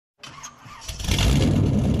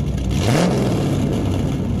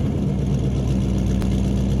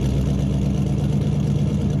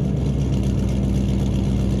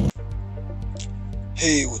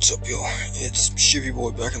Hey, what's up, y'all? It's Shivy Boy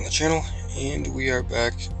back on the channel, and we are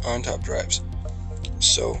back on Top Drives.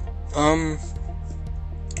 So,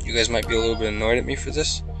 you guys might be a little bit annoyed at me for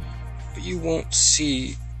this, but you won't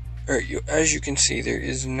see, as you can see, there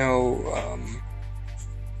is no,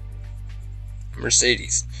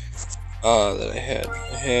 Mercedes, that I had.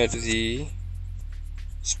 I had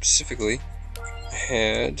specifically, I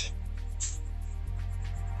had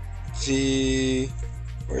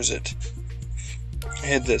where is it? I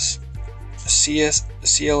had this, a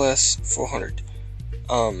CLS 400.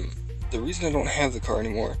 The reason I don't have the car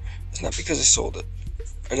anymore is not because I sold it.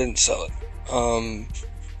 I didn't sell it.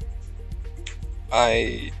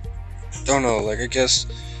 I don't know, I guess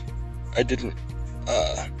I didn't,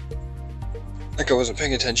 I wasn't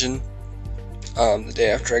paying attention, the day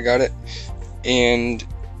after I got it, and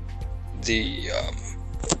the,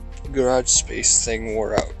 garage space thing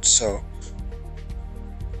wore out, so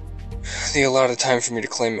the allotted time for me to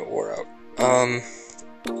claim it wore out.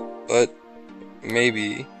 But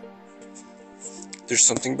maybe there's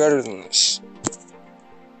something better than this.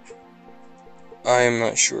 I am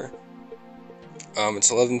not sure. It's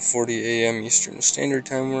 11:40 a.m. Eastern Standard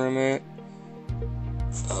Time where I'm at.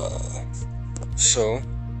 So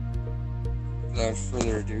without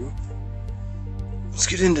further ado, let's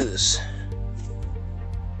get into this.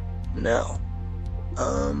 Now,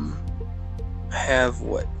 I have,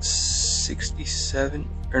 67?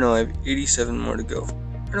 Or no, I have 87 more to go.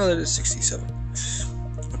 Or no, that is 67.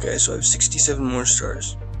 Okay, so I have 67 more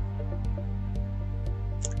stars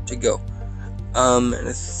to go. And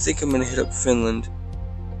I think I'm gonna hit up Finland.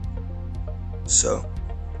 So,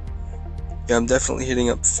 yeah, I'm definitely hitting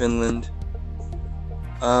up Finland.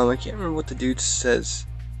 I can't remember what the dude says.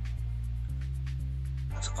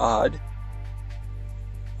 That's odd.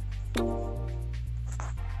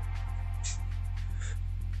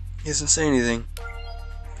 He doesn't say anything.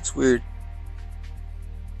 It's weird.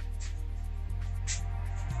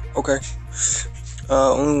 Okay.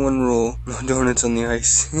 Only one rule. No donuts on the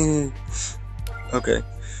ice. Okay.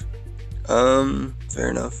 Fair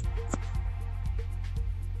enough.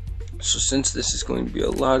 So since this is going to be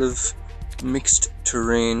a lot of mixed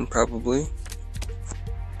terrain, probably,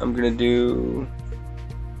 I'm gonna do...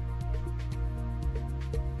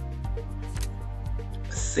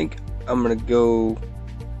 I think I'm gonna go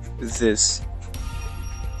this,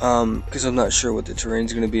 because I'm not sure what the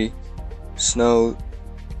terrain's gonna be. Snow.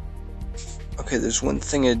 Okay, there's one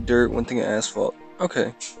thing of dirt, one thing of asphalt.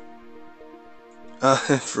 Okay.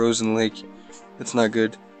 Frozen lake. That's not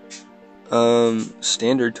good.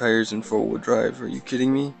 Standard tires and four-wheel drive. Are you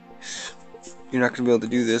kidding me? You're not gonna be able to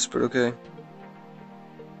do this, but okay.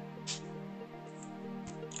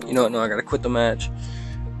 You know what? No, I gotta quit the match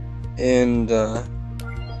and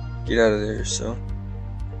get out of there. So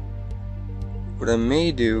what I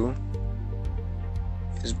may do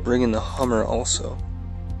is bring in the Hummer also.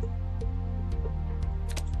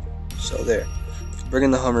 So there. Bring in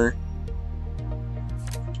the Hummer.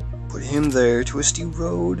 Put him there. Twisty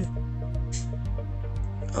road.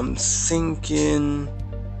 I'm thinking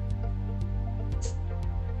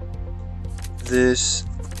this,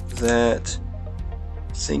 that,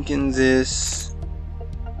 thinking this,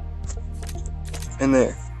 and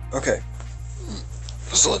there. Okay.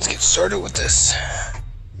 So let's get started with this.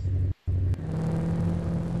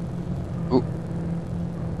 Ooh.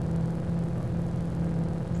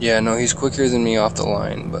 Yeah, no, he's quicker than me off the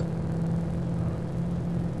line, but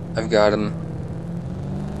I've got him.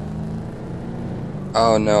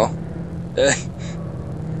 Oh no.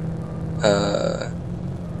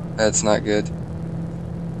 That's not good.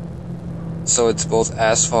 So it's both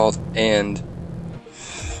asphalt and...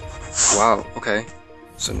 Wow, okay.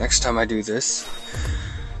 So next time I do this,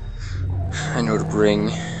 I know to bring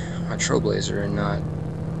my Trailblazer and not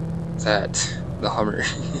the Hummer,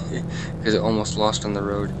 because it almost lost on the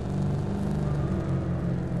road.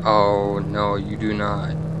 Oh no, you do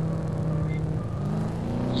not.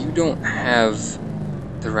 You don't have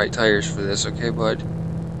the right tires for this, okay, bud?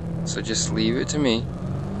 So just leave it to me.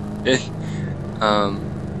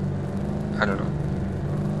 I don't know.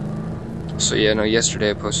 So yeah, no, yesterday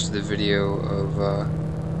I posted the video of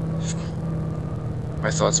my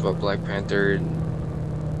thoughts about Black Panther, and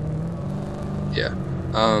yeah,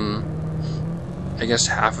 I guess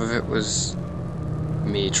half of it was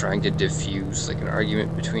me trying to diffuse an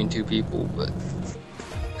argument between two people, but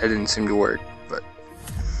that didn't seem to work. But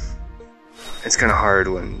it's kind of hard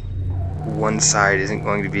when one side isn't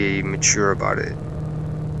going to be mature about it,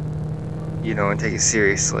 and take it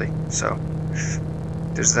seriously. So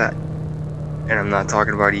there's that. And I'm not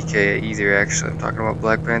talking about EK either, actually. I'm talking about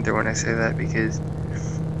Black Panther when I say that, because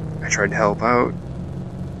I tried to help out,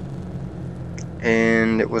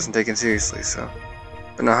 and it wasn't taken seriously, so.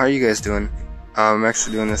 But now, how are you guys doing? I'm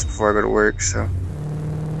actually doing this before I go to work, so.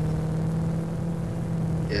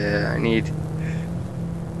 Yeah, I need...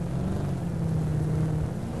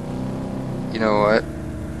 You know what?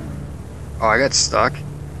 Oh, I got stuck.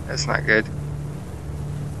 That's not good.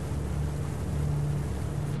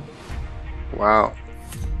 Wow.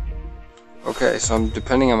 Okay, so I'm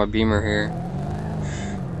depending on my beamer here.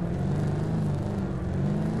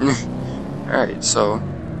 Alright, so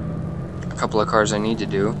a couple of cars I need to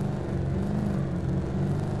do.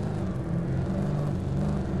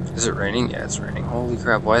 Is it raining? Yeah, it's raining. Holy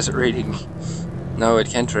crap, why is it raining? No, it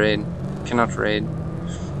can't rain. It cannot rain.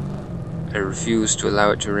 I refuse to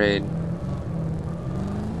allow it to rain.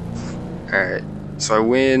 Alright, so I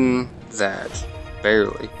win that.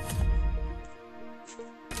 Barely.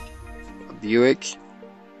 A Buick?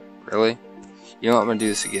 Really? You know what, I'm gonna do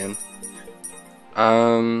this again.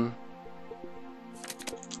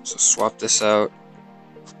 So swap this out.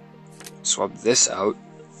 Swap this out.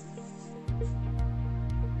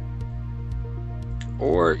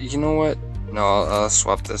 Or, you know what? No, I'll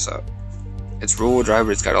swap this out. It's rear-wheel drive,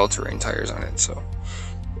 but it's got all-terrain tires on it, so.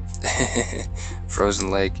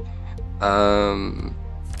 Frozen Lake.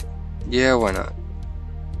 Yeah, why not?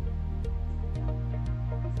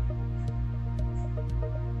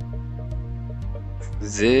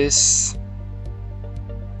 This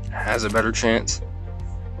has a better chance.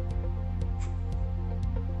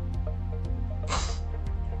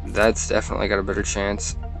 That's definitely got a better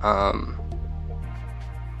chance.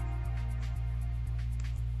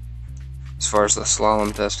 As far as the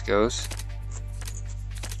slalom test goes.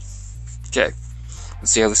 Okay,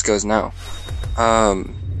 let's see how this goes now. I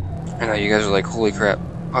know you guys are like, holy crap.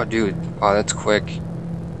 Oh, dude, wow, that's quick.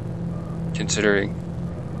 Considering.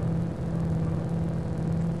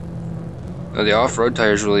 No, the off-road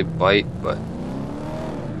tires really bite, but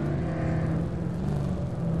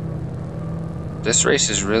this race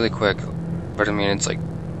is really quick. But I mean, it's like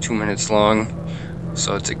 2 minutes long,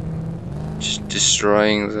 so it's like just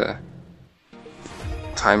destroying the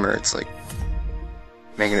timer. It's like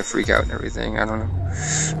making it freak out and everything. I don't know.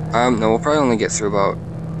 No, we'll probably only get through about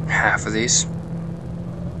half of these,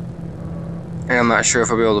 and I'm not sure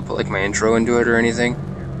if I'll be able to put like my intro into it or anything.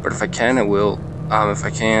 But if I can, I will. If I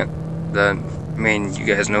can't, then I mean, you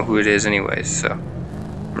guys know who it is anyways. So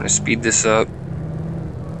I'm gonna speed this up.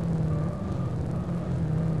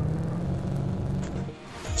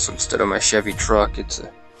 So instead of my Chevy truck, it's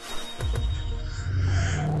a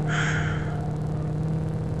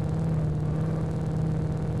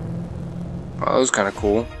oh, that was kind of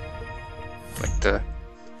cool. Like the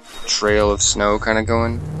trail of snow kind of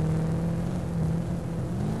going.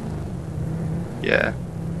 Yeah.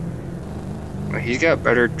 Well, he's got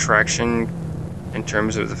better traction in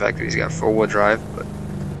terms of the fact that he's got four-wheel drive, but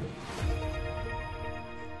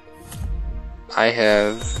I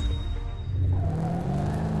have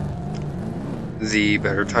the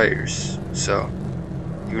better tires. So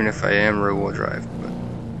even if I am rear-wheel drive, but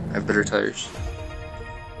I have better tires.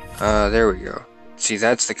 There we go. See,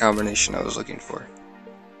 that's the combination I was looking for.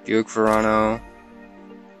 Buick Verano,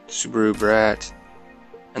 Subaru Brat,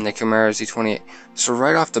 and the Camaro Z28. So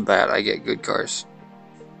right off the bat, I get good cars.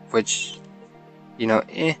 Which, you know,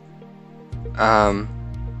 I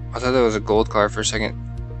thought that was a gold car for a second.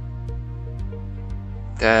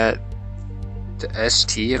 The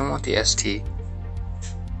ST, I don't want the ST.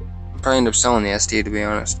 I'll probably end up selling the ST, to be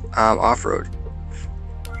honest. Off-road.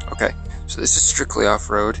 Okay, so this is strictly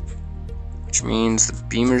off-road, which means the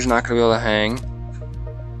Beamer's not going to be able to hang.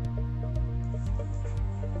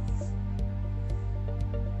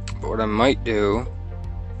 But what I might do,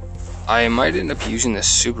 I might end up using this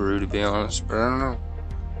Subaru, to be honest, but I don't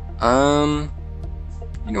know.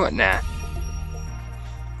 You know what? Nah.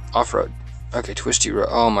 Off-road. Okay, twisty road.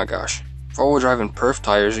 Oh my gosh. Four-wheel drive and perf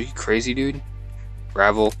tires. Are you crazy, dude?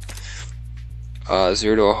 Gravel.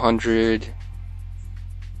 0 to 100.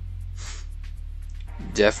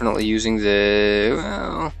 Definitely using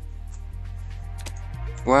the...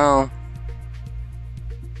 Well...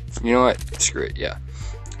 You know what? Screw it, yeah.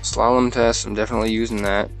 Slalom test, I'm definitely using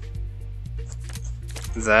that.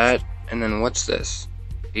 That, and then what's this?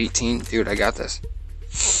 18? Dude, I got this.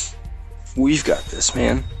 We've got this,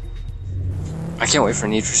 man. I can't wait for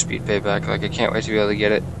Need for Speed Payback. Like, I can't wait to be able to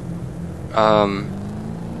get it.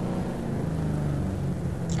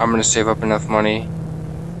 I'm gonna save up enough money.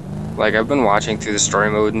 Like, I've been watching through the story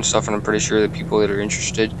mode and stuff, and I'm pretty sure that people that are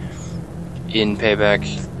interested in Payback,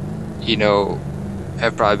 you know,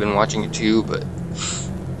 have probably been watching it too, but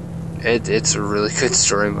it's a really good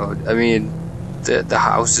story mode. I mean, the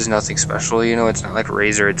house is nothing special, you know, it's not like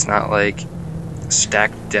Razor, it's not like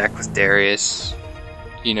stacked deck with Darius.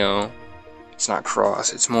 You know, it's not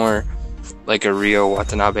cross. It's more like a Rio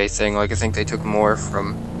Watanabe thing. Like, I think they took more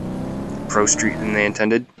from Pro Street than they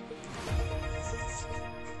intended.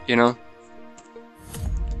 You know?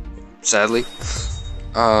 Sadly.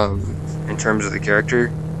 In terms of the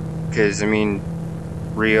character. Because, I mean,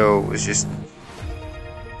 Rio was just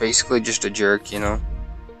basically just a jerk, you know?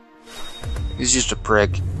 He's just a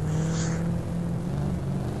prick.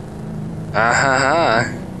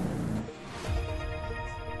 Ahaha.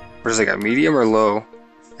 What does it got? Medium or low?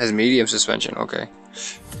 It has medium suspension, okay.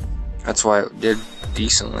 That's why it did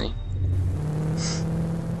decently.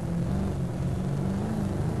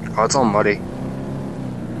 Oh, it's all muddy.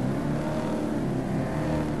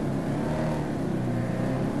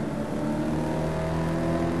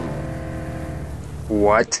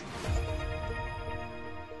 What?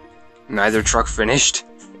 Neither truck finished?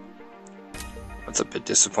 That's a bit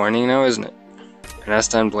disappointing now, isn't it? An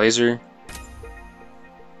S10 Blazer?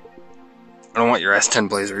 I don't want your S10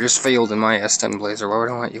 Blazer. I just failed in my S10 Blazer. Why would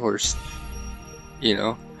I want yours? You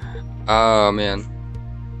know? Oh, man.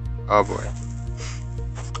 Oh, boy.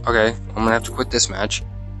 Okay, I'm gonna have to quit this match.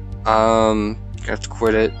 Gonna have to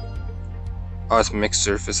quit it. Oh, it's mixed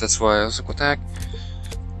surface. That's why I was like, what the heck?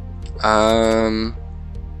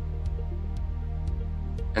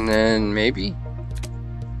 And then maybe?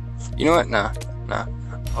 You know what? Nah.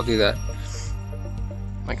 I'll do that.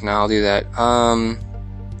 Like, nah, I'll do that.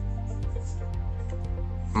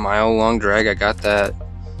 Mile long drag, I got that.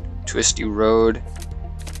 Twisty road.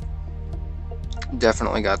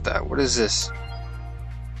 Definitely got that. What is this?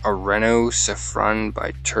 A Renault Safran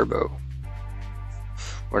by Turbo.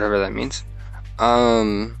 Whatever that means.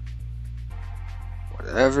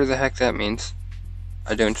 Whatever the heck that means.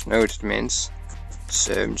 I don't know what it means.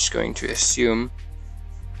 So I'm just going to assume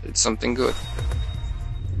it's something good.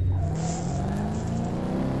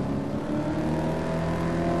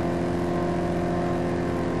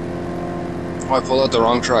 Oh, I pulled out the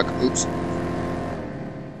wrong truck. Oops.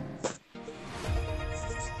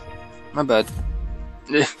 My bad.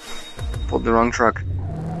 Pulled the wrong truck.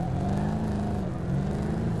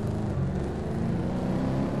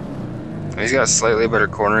 He's got slightly better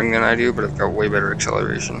cornering than I do, but I've got way better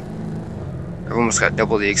acceleration. I've almost got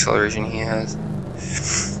double the acceleration he has.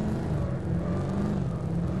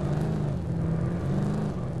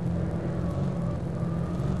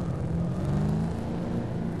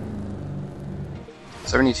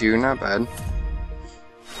 $72, not bad.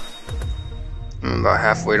 I'm about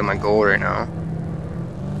halfway to my goal right now.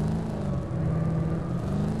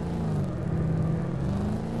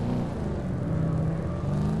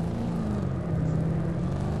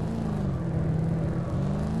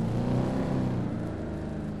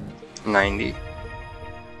 $90.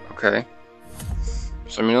 Okay.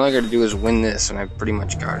 So I mean, all I gotta do is win this, and I pretty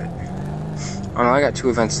much got it. Oh no, I got 2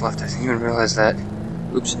 events left. I didn't even realize that.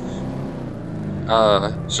 Oops.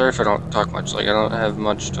 Sorry if I don't talk much. Like, I don't have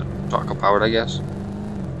much to talk about, I guess.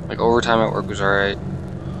 Like, overtime at work was alright.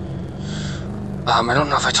 I don't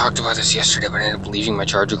know if I talked about this yesterday, but I ended up leaving my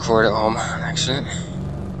charger cord at home on accident.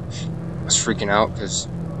 I was freaking out because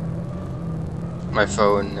my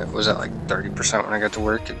phone was at like 30% when I got to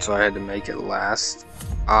work, and so I had to make it last.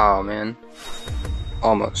 Oh man.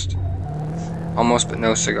 Almost. Almost, but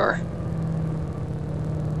no cigar.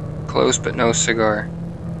 Close, but no cigar.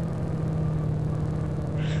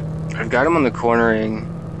 I've got him on the cornering.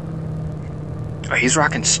 Oh, he's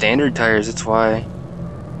rocking standard tires, that's why.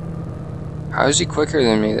 How is he quicker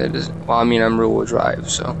than me? That doesn't. Well, I mean, I'm rear-wheel drive,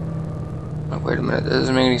 so. Oh, wait a minute, that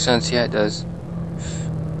doesn't make any sense. Yeah, it does.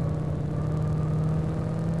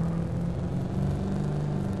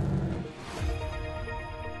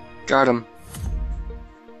 Got him.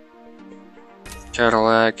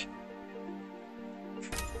 Cadillac.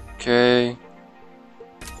 Okay.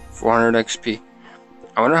 400 XP.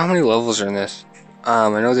 I wonder how many levels are in this. I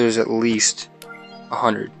know there's at least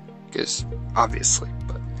 100, because obviously,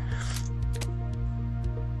 but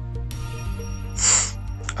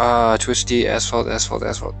twisty, asphalt.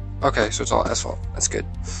 Okay, so it's all asphalt. That's good.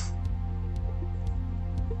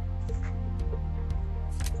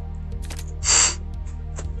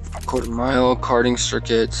 Quarter-mile karting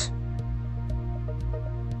circuit.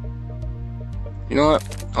 You know what?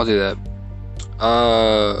 I'll do that.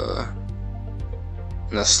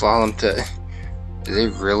 And the slalom to. Do they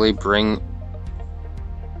really bring?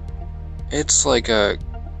 It's like a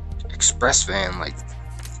express van, like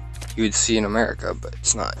you would see in America, but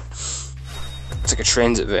it's not. It's like a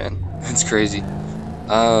transit van. It's crazy.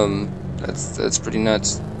 That's pretty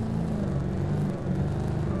nuts.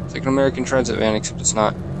 It's like an American transit van, except it's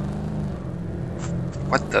not.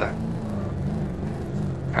 What the?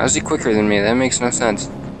 How's he quicker than me? That makes no sense.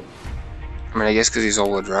 I mean, I guess because he's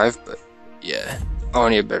all-wheel drive, but yeah. Oh,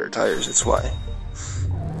 and he had better tires, that's why.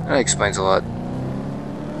 That explains a lot.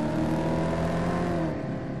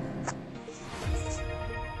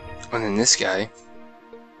 And then this guy,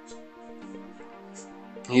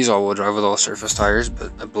 he's all-wheel drive with all surface tires,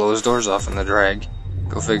 but I blow his doors off in the drag.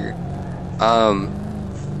 Go figure.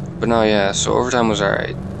 But no, yeah, so overtime was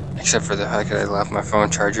alright. Except for the fact that I left my phone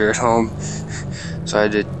charger at home. So I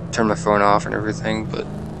had to turn my phone off and everything, but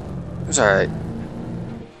it was alright.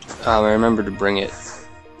 I remembered to bring it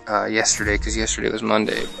yesterday, because yesterday was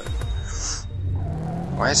Monday, but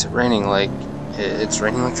why is it raining like, it's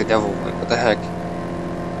raining like the devil, like what the heck?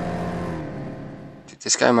 Dude,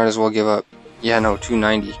 this guy might as well give up. Yeah, no,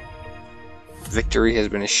 290. Victory has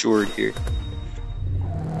been assured here.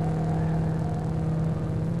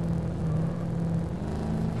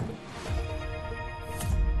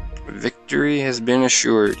 Victory has been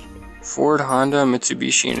assured. Ford, Honda,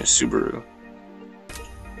 Mitsubishi, and a Subaru.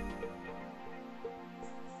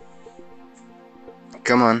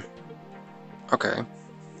 Come on. Okay.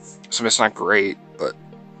 So it's not great, but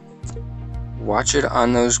watch it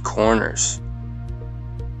on those corners.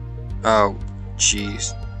 Oh,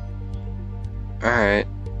 jeez. Alright.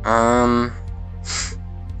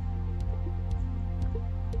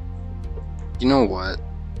 You know what?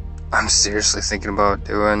 I'm seriously thinking about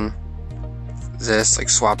doing this, like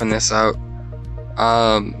swapping this out.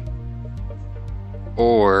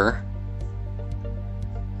 Or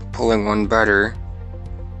pulling one better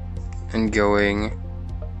and going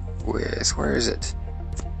with, where is it?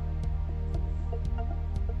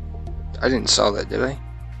 I didn't sell that, did I?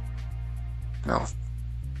 No.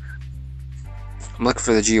 I'm looking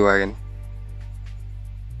for the G-Wagon.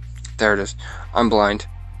 There it is. I'm blind.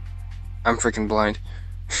 I'm freaking blind.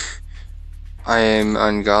 I am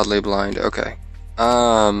ungodly blind. Okay.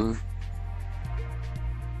 I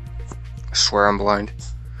swear I'm blind.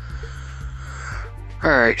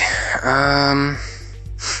 Alright.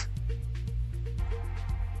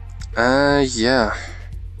 Yeah.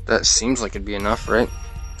 That seems like it'd be enough, right?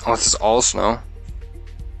 Unless it's all snow.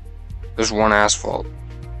 There's one asphalt.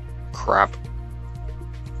 Crap.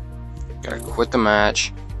 Gotta quit the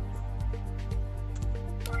match.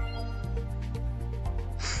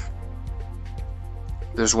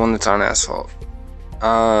 There's one that's on asphalt.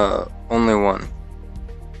 Only one.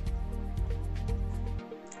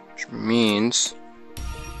 Which means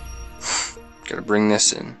gotta bring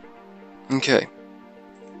this in. Okay.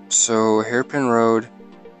 So Hairpin Road.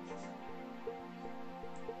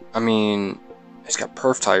 I mean, it's got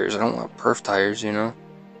perf tires. I don't want perf tires, you know?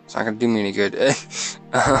 It's not gonna do me any good.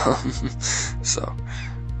 So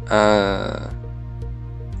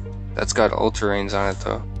that's got all-terrains on it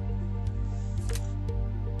though.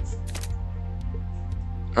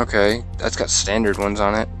 Okay, that's got standard ones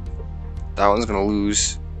on it. That one's gonna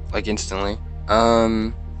lose, like, instantly.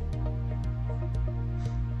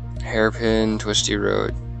 Hairpin, Twisty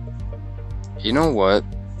Road. You know what?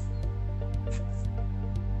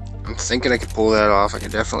 I'm thinking I could pull that off. I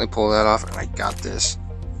could definitely pull that off, and I got this.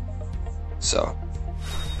 So.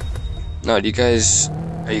 No, are you guys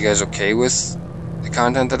okay with the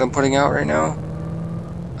content that I'm putting out right now?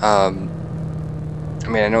 I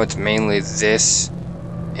mean, I know it's mainly this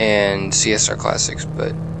and CSR Classics,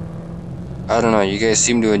 but I don't know, you guys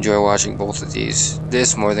seem to enjoy watching both of these.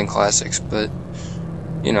 This more than Classics, but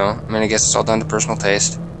you know, I mean, I guess it's all down to personal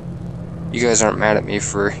taste. You guys aren't mad at me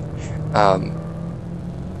for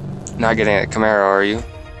not getting a Camaro, are you?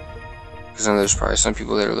 Because I know there's probably some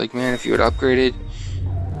people that are like, man, if you had upgraded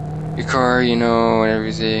your car, you know, and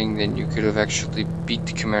everything, then you could have actually beat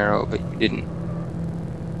the Camaro, but you didn't.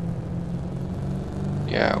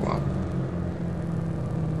 Yeah, well,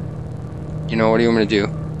 you know, what do you want me to do?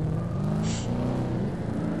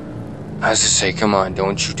 I was to say, come on,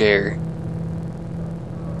 don't you dare.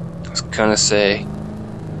 I was gonna say,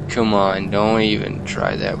 come on, don't even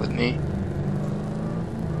try that with me.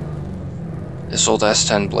 This old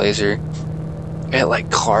S10 Blazer, it like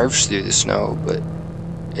carves through the snow, but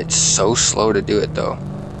it's so slow to do it though.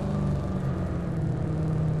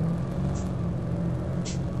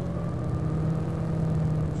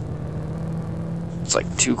 It's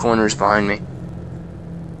like 2 corners behind me.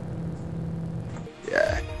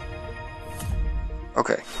 Yeah.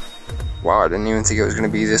 Okay. Wow, I didn't even think it was gonna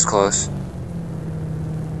be this close.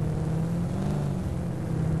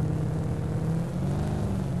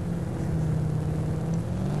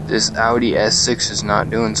 This Audi S6 is not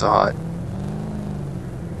doing so hot.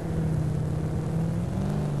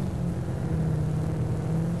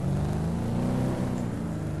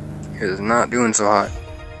 It is not doing so hot.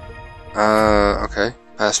 Okay.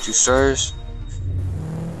 past 2 stars.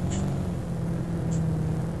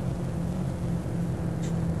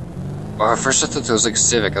 At first I thought it was like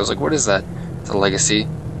Civic. I was like, what is that? It's a Legacy.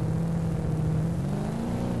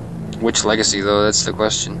 Which Legacy though? That's the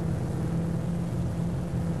question.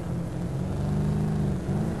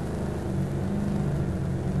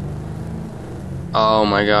 Oh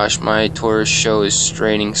my gosh, my Taurus show is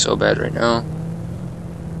straining so bad right now.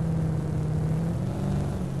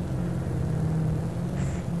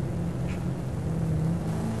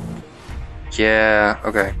 Yeah,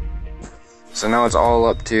 okay. So now it's all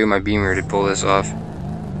up to my Beamer to pull this off.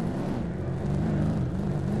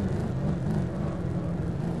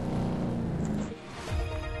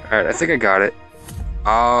 Alright, I think I got it.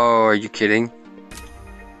 Oh, are you kidding?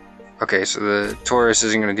 Okay, so the Taurus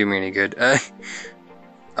isn't gonna do me any good.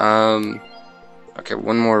 Okay,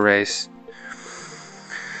 one more race.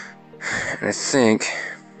 And I think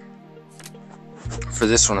for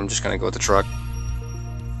this one I'm just gonna go with the truck.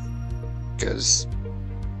 Because,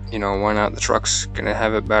 you know, why not? The truck's gonna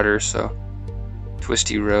have it better, so.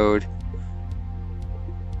 Twisty road.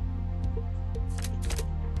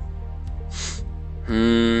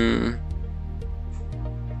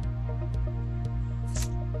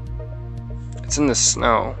 It's in the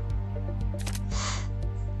snow.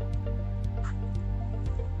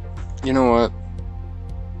 You know what?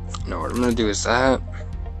 No, what I'm gonna do is that.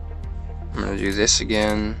 I'm gonna do this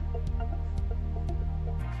again.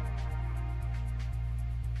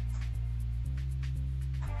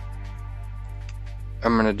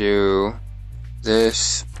 I'm gonna do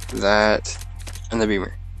this, that, and the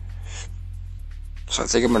Beamer. So I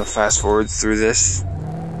think I'm gonna fast forward through this.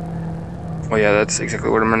 Oh yeah, that's exactly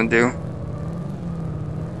what I'm gonna do.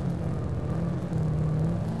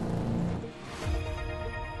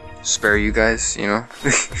 Spare you guys, you know.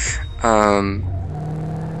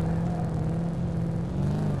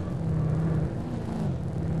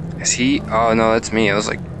 Is he? Oh no, that's me. I was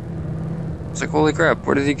like, holy crap,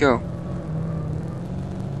 where did he go?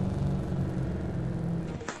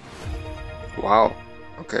 Wow.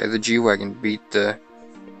 Okay, the G-Wagon beat the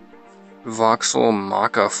Vauxhall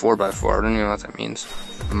Maka 4x4. I don't even know what that means.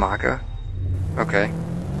 Maka? Okay.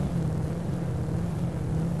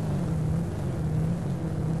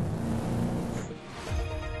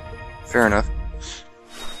 Fair enough.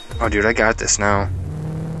 Oh, dude, I got this now.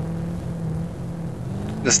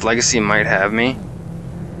 This Legacy might have me,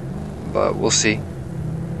 but we'll see.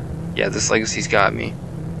 Yeah, this Legacy's got me.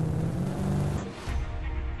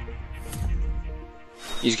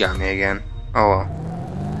 He's got me again. Oh well.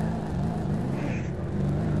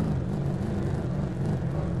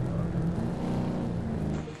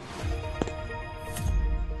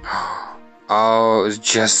 Oh, it was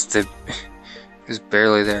just the... It was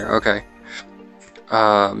barely there. Okay.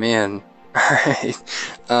 Man. Alright.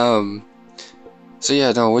 So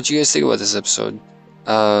yeah, no, what'd you guys think about this episode?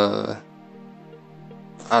 I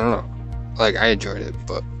don't know. Like, I enjoyed it,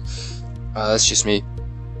 but that's just me.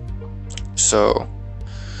 So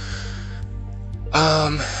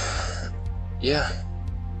yeah.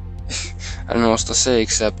 I don't know what else to say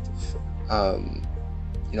except you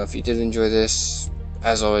know, if you did enjoy this,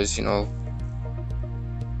 as always, you know,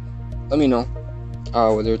 let me know.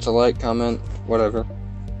 Whether it's a like, comment, whatever.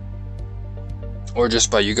 Or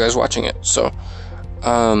just by you guys watching it. So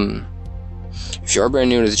if you are brand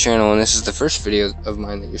new to the channel and this is the first video of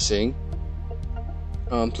mine that you're seeing,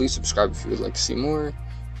 please subscribe if you would like to see more,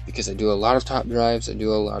 because I do a lot of top drives, I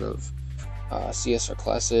do a lot of CSR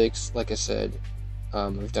classics. Like I said,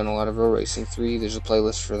 I've done a lot of Road Racing 3. There's a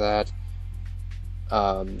playlist for that.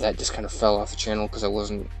 That just kind of fell off the channel because I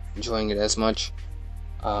wasn't enjoying it as much.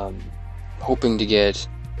 Hoping to get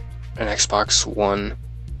an Xbox One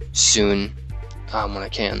soon, when I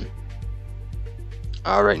can.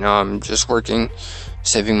 Right now I'm just working,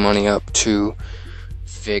 saving money up to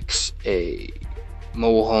fix a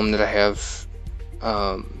mobile home that I have,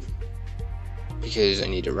 because I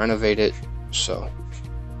need to renovate it. So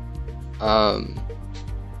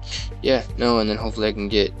yeah, no, and then hopefully I can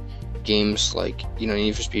get games like, you know,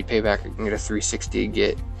 Need for Speed Payback. I can get a 360,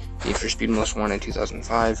 get Need for Speed Most Wanted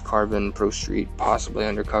 2005, Carbon, Pro Street, possibly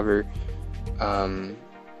Undercover. You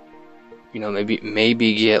know,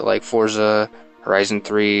 maybe get like Forza Horizon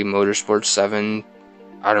 3, Motorsport 7.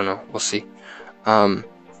 I don't know, we'll see.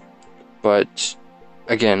 But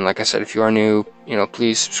again, like I said, if you are new, you know,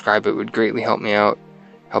 please subscribe. It would greatly help me out,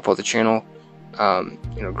 help out the channel,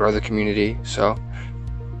 you know, grow the community. So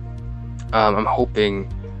I'm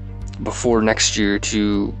hoping before next year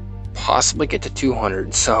to possibly get to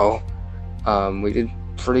 200. So we did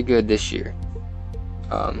pretty good this year.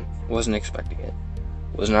 Wasn't expecting it.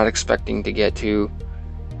 Was not expecting to get to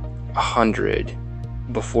 100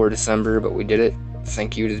 before December, but we did it.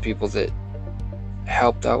 Thank you to the people that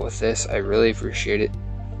helped out with this. I really appreciate it.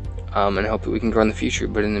 And I hope that we can grow in the future.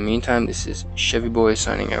 But in the meantime, this is Chevy Boy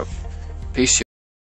signing out. Peace.